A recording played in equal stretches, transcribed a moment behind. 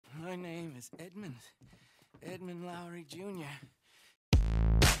as Edmund. Edmund Lowry Jr.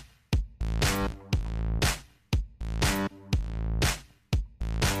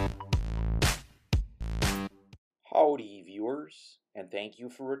 Howdy, viewers, and thank you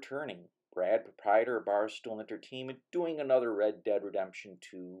for returning. Brad, proprietor of Barstool Entertainment, doing another Red Dead Redemption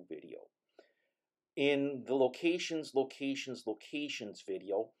 2 video. In the locations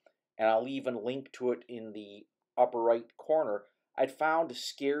video, and I'll leave a link to it in the upper right corner, I'd found a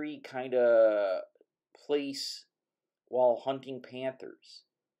scary kind of place while hunting panthers.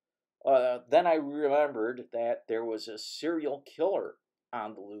 Then I remembered that there was a serial killer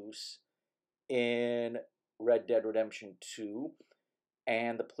on the loose in Red Dead Redemption 2,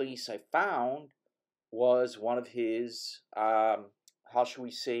 and the place I found was one of his, how shall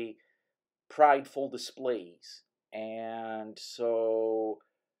we say, prideful displays. And so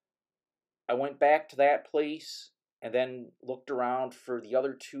I went back to that place and then looked around for the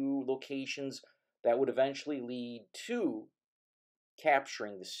other two locations that would eventually lead to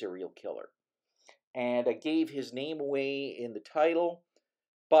capturing the serial killer. And I gave his name away in the title,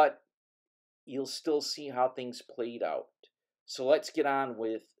 but you'll still see how things played out. So let's get on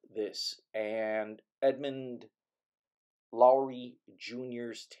with this and Edmund Lowry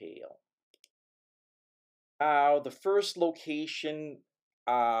Jr.'s tale. Now, the first location,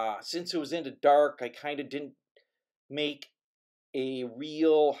 since it was in the dark, I kind of didn't make a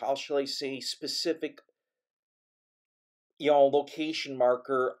real, how shall I say, specific, location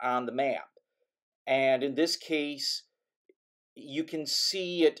marker on the map. And in this case, you can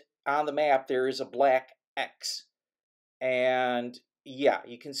see it on the map. There is a black X. And yeah,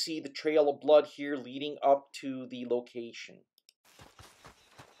 you can see the trail of blood here leading up to the location.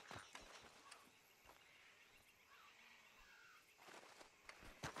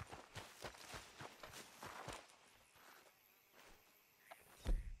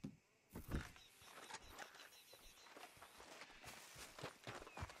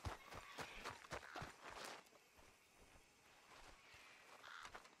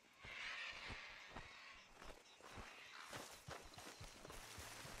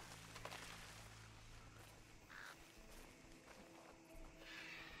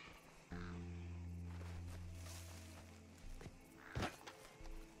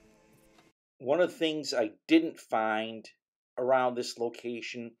 One of the things I didn't find around this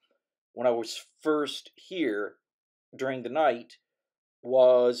location when I was first here during the night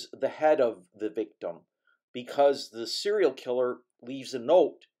was the head of the victim, because the serial killer leaves a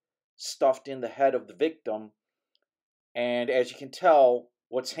note stuffed in the head of the victim, and as you can tell,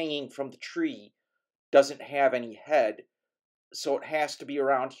 what's hanging from the tree doesn't have any head, so it has to be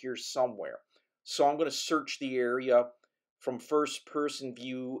around here somewhere. So I'm going to search the area from first person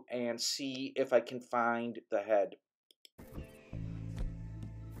view and see if I can find the head.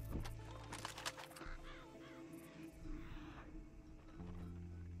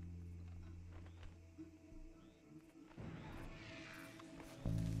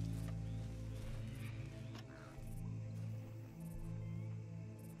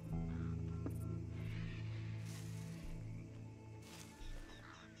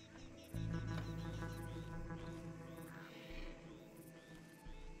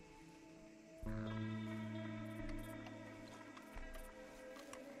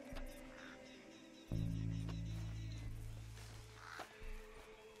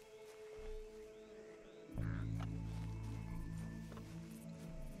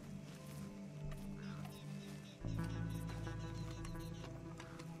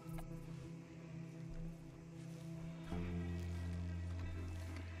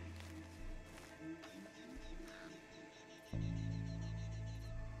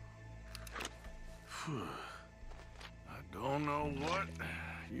 I don't know what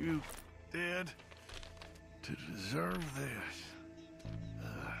you did to deserve this.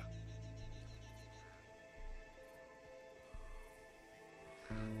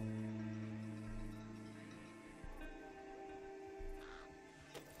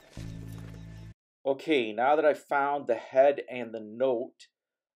 Okay, now that I've found the head and the note,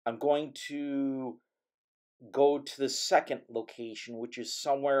 I'm going to go to the second location, which is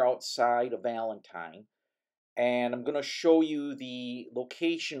somewhere outside of Valentine. And I'm going to show you the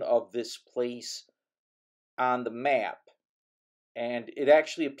location of this place on the map. And it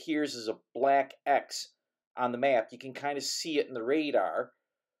actually appears as a black X on the map. You can kind of see it in the radar.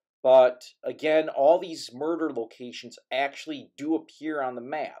 But again, all these murder locations actually do appear on the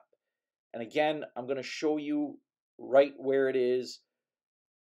map. And again, I'm going to show you right where it is.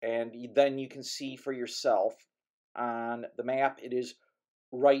 And then you can see for yourself on the map. It is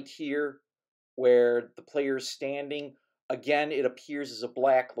right here where the player is standing again, it appears as a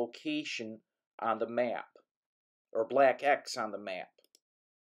black location on the map, or black X on the map.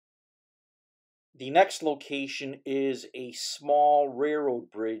 The next location is a small railroad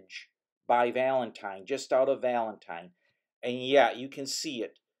bridge by Valentine, just out of Valentine. And yeah, you can see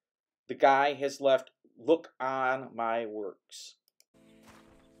it. The guy has left, "Look on my works."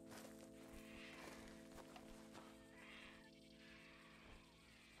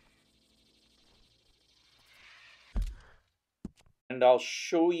 And I'll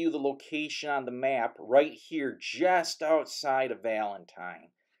show you the location on the map right here, just outside of Valentine,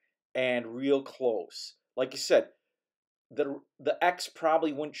 and real close. Like I said, the X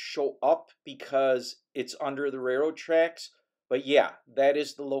probably wouldn't show up because it's under the railroad tracks, but yeah, that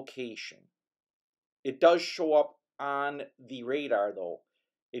is the location. It does show up on the radar though,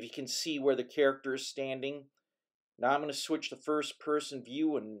 if you can see where the character is standing. Now I'm going to switch to first person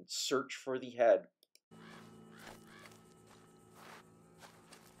view and search for the head.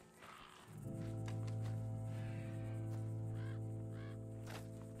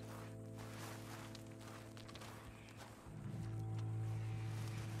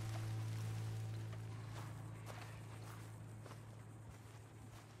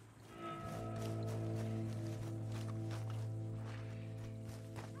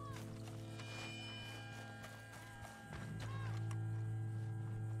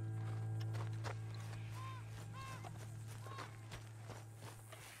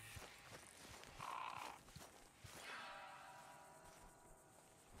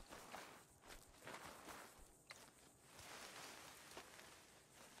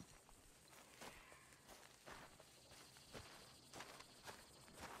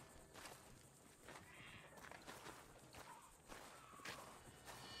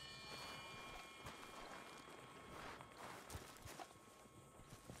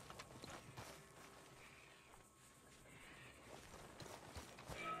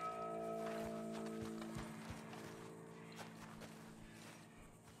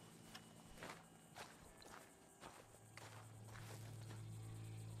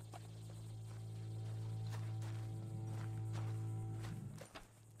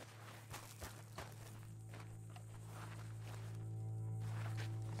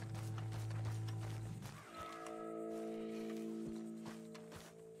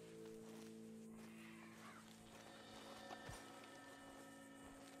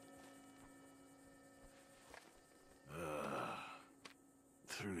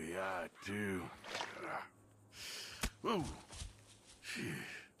 Through the eye, too. Whoa. Jeez.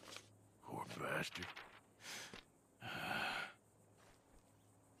 Poor bastard.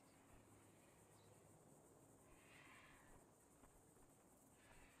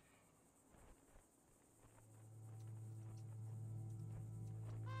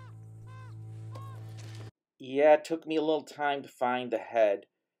 Yeah, it took me a little time to find the head,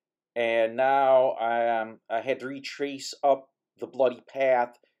 and now I had to retrace up the bloody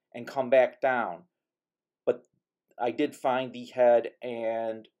path and come back down. But I did find the head,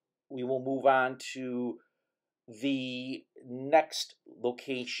 and we will move on to the next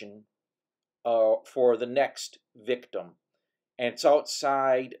location for the next victim. And it's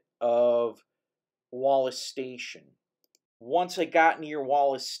outside of Wallace Station. Once I got near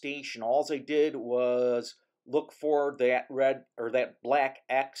Wallace Station, all I did was look for that red or that black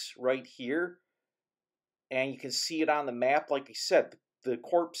X right here. And you can see it on the map. Like I said, the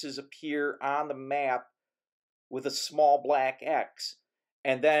corpses appear on the map with a small black X.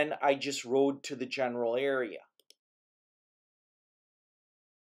 And then I just rode to the general area.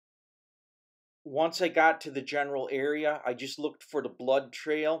 Once I got to the general area, I just looked for the blood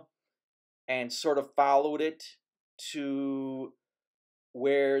trail and sort of followed it to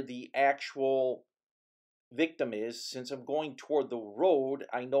where the actual victim is. Since I'm going toward the road,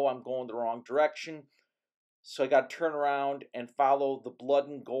 I know I'm going the wrong direction. So I got to turn around and follow the blood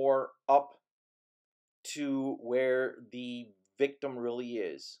and gore up to where the victim really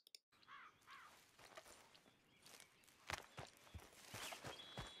is.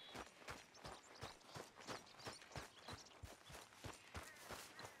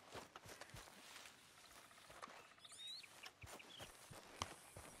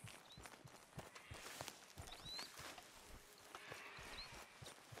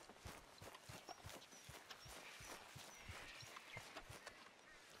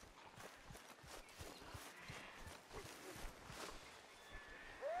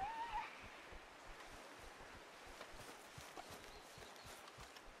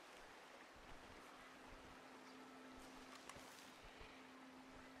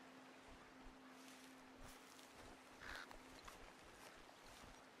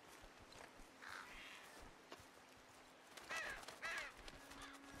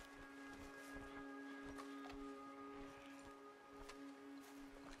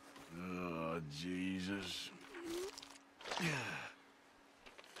 Jesus.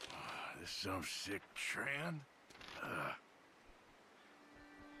 This some sick trend?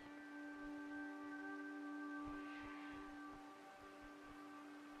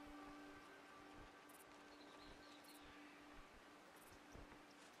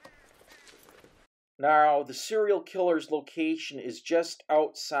 Now, the serial killer's location is just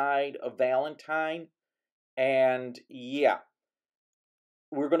outside of Valentine, and yeah,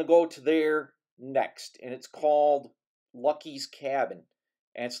 we're going to go to there next, and it's called Lucky's Cabin,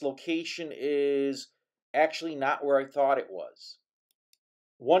 and its location is actually not where I thought it was.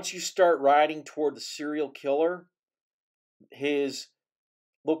 Once you start riding toward the serial killer, his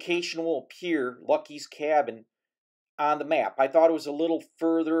location will appear, Lucky's Cabin, on the map. I thought it was a little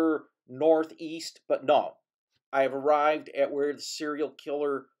further northeast, but no. I have arrived at where the serial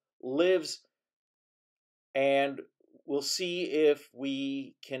killer lives, and we'll see if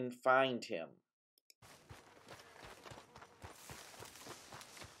we can find him.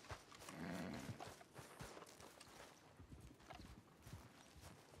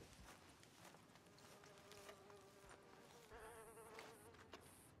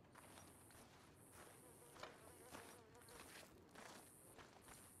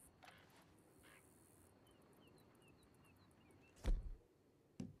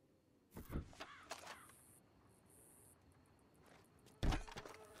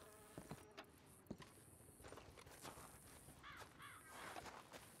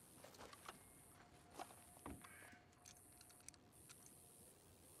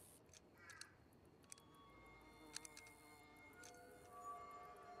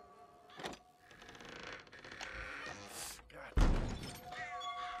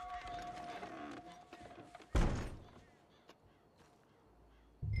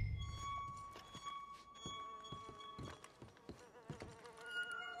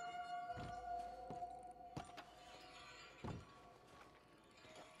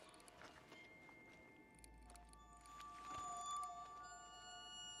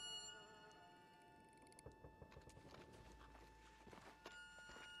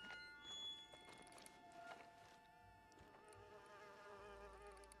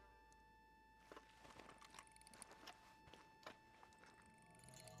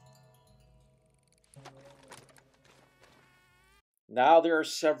 Now there are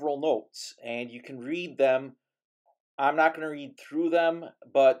several notes, and you can read them. I'm not going to read through them,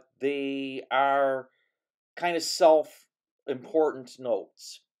 but they are kind of self-important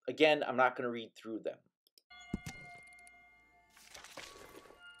notes. Again, I'm not going to read through them.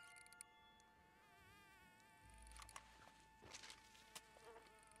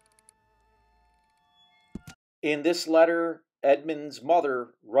 In this letter, Edmund's mother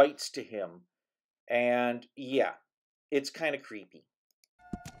writes to him, and yeah, it's kind of creepy.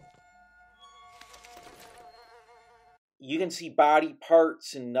 You can see body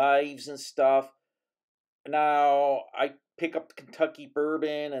parts and knives and stuff. Now, I pick up the Kentucky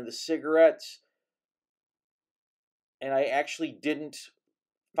bourbon and the cigarettes, and I actually didn't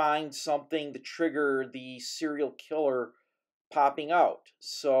find something to trigger the serial killer popping out.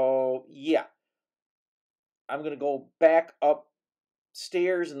 So, yeah. I'm going to go back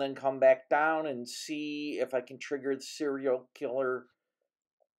upstairs and then come back down and see if I can trigger the serial killer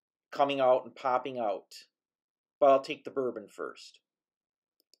coming out and popping out. But I'll take the bourbon first.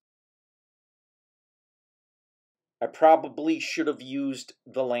 I probably should have used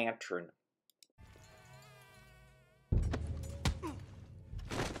the lantern.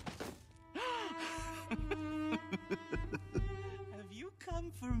 Have you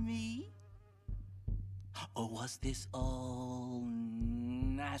come for me? Or was this all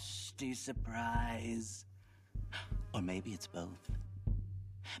nasty surprise? Or maybe it's both.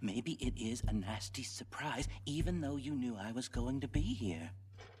 Maybe it is a nasty surprise, even though you knew I was going to be here.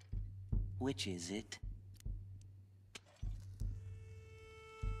 Which is it?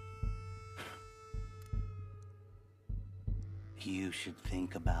 You should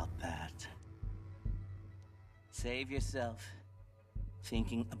think about that. Save yourself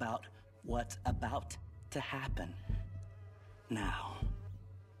thinking about what's about to happen. Now,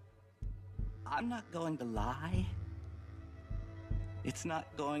 I'm not going to lie. It's not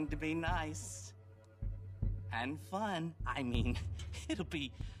going to be nice and fun. I mean, it'll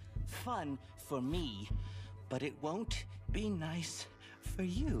be fun for me, but it won't be nice for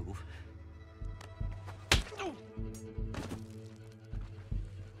you.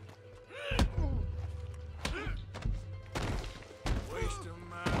 Wasting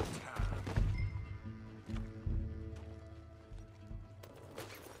my time.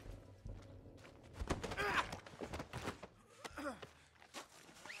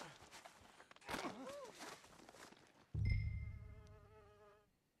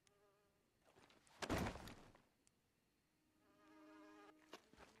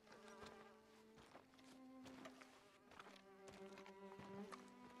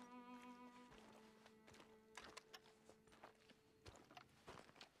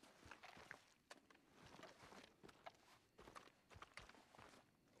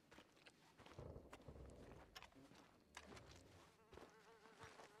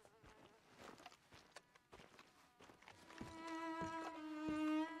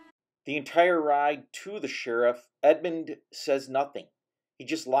 The entire ride to the sheriff, Edmund says nothing. He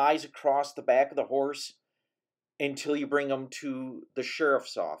just lies across the back of the horse until you bring him to the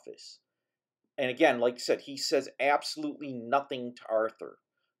sheriff's office. And again, like I said, he says absolutely nothing to Arthur.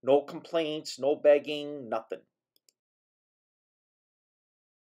 No complaints, no begging, nothing.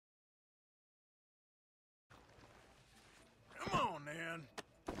 Come on, man.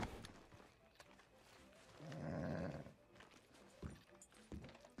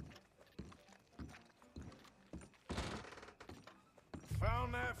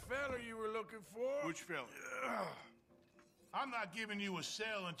 Found that fella you were looking for? Which fella? I'm not giving you a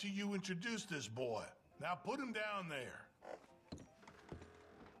cell until you introduce this boy. Now put him down there.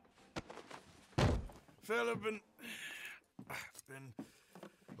 Fella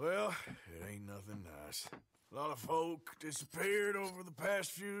well, it ain't nothing nice. A lot of folk disappeared over the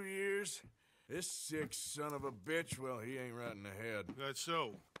past few years. This sick son of a bitch, well, he ain't right in the head. That's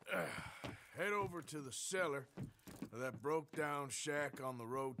so. Head over to the cellar of that broke-down shack on the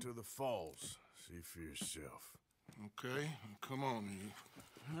road to the falls. See for yourself. Okay, come on, you.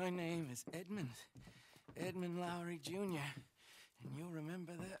 My name is Edmund. Edmund Lowry, Jr. And you'll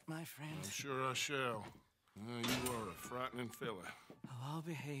remember that, my friend. I'm sure I shall. You are a frightening fella. Oh, I'll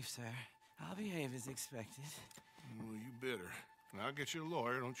behave, sir. I'll behave as expected. Well, you better. And I'll get you a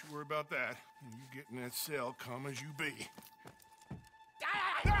lawyer, don't you worry about that. And you get in that cell, calm as you be.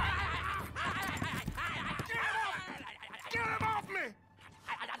 Get him off me!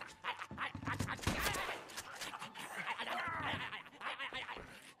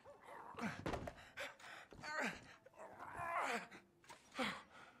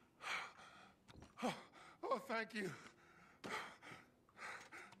 Oh, thank you.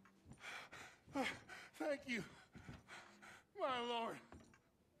 Thank you. My Lord.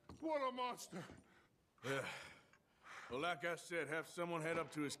 What a monster. Yeah. Well, like I said, have someone head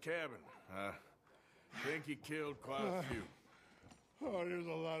up to his cabin. I think he killed quite a few. Oh, there's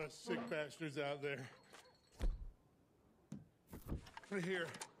a lot of sick bastards out there. Here.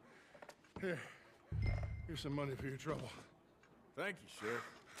 Here's some money for your trouble. Thank you, Sheriff.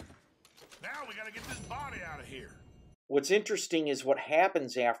 Now we gotta get this body out of here. What's interesting is what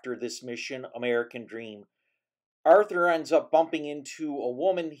happens after this mission, American Dream. Arthur ends up bumping into a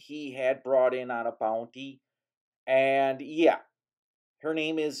woman he had brought in on a bounty. And yeah, her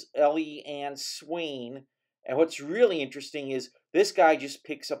name is Ellie Ann Swain. And what's really interesting is this guy just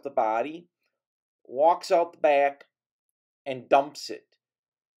picks up the body, walks out the back, and dumps it.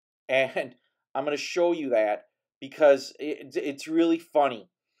 And I'm going to show you that because it's really funny.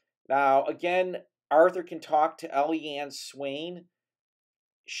 Now, again, Arthur can talk to Ellie Ann Swain.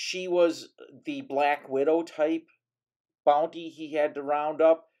 She was the Black Widow type bounty he had to round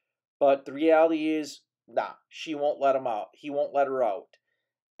up. But the reality is, nah, she won't let him out. He won't let her out.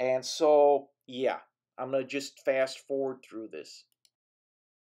 And so, yeah, I'm going to just fast forward through this.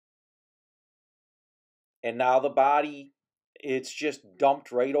 And now the body, it's just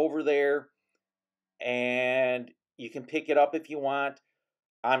dumped right over there. And you can pick it up if you want.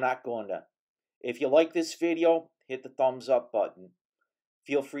 I'm not going to. If you like this video, hit the thumbs up button.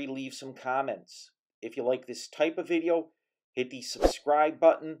 Feel free to leave some comments. If you like this type of video, hit the subscribe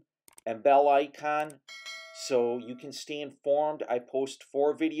button and bell icon so you can stay informed. I post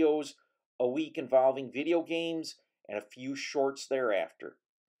 4 videos a week involving video games and a few shorts thereafter.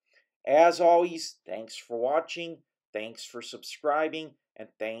 As always, thanks for watching, thanks for subscribing, and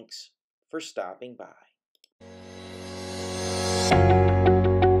thanks for stopping by.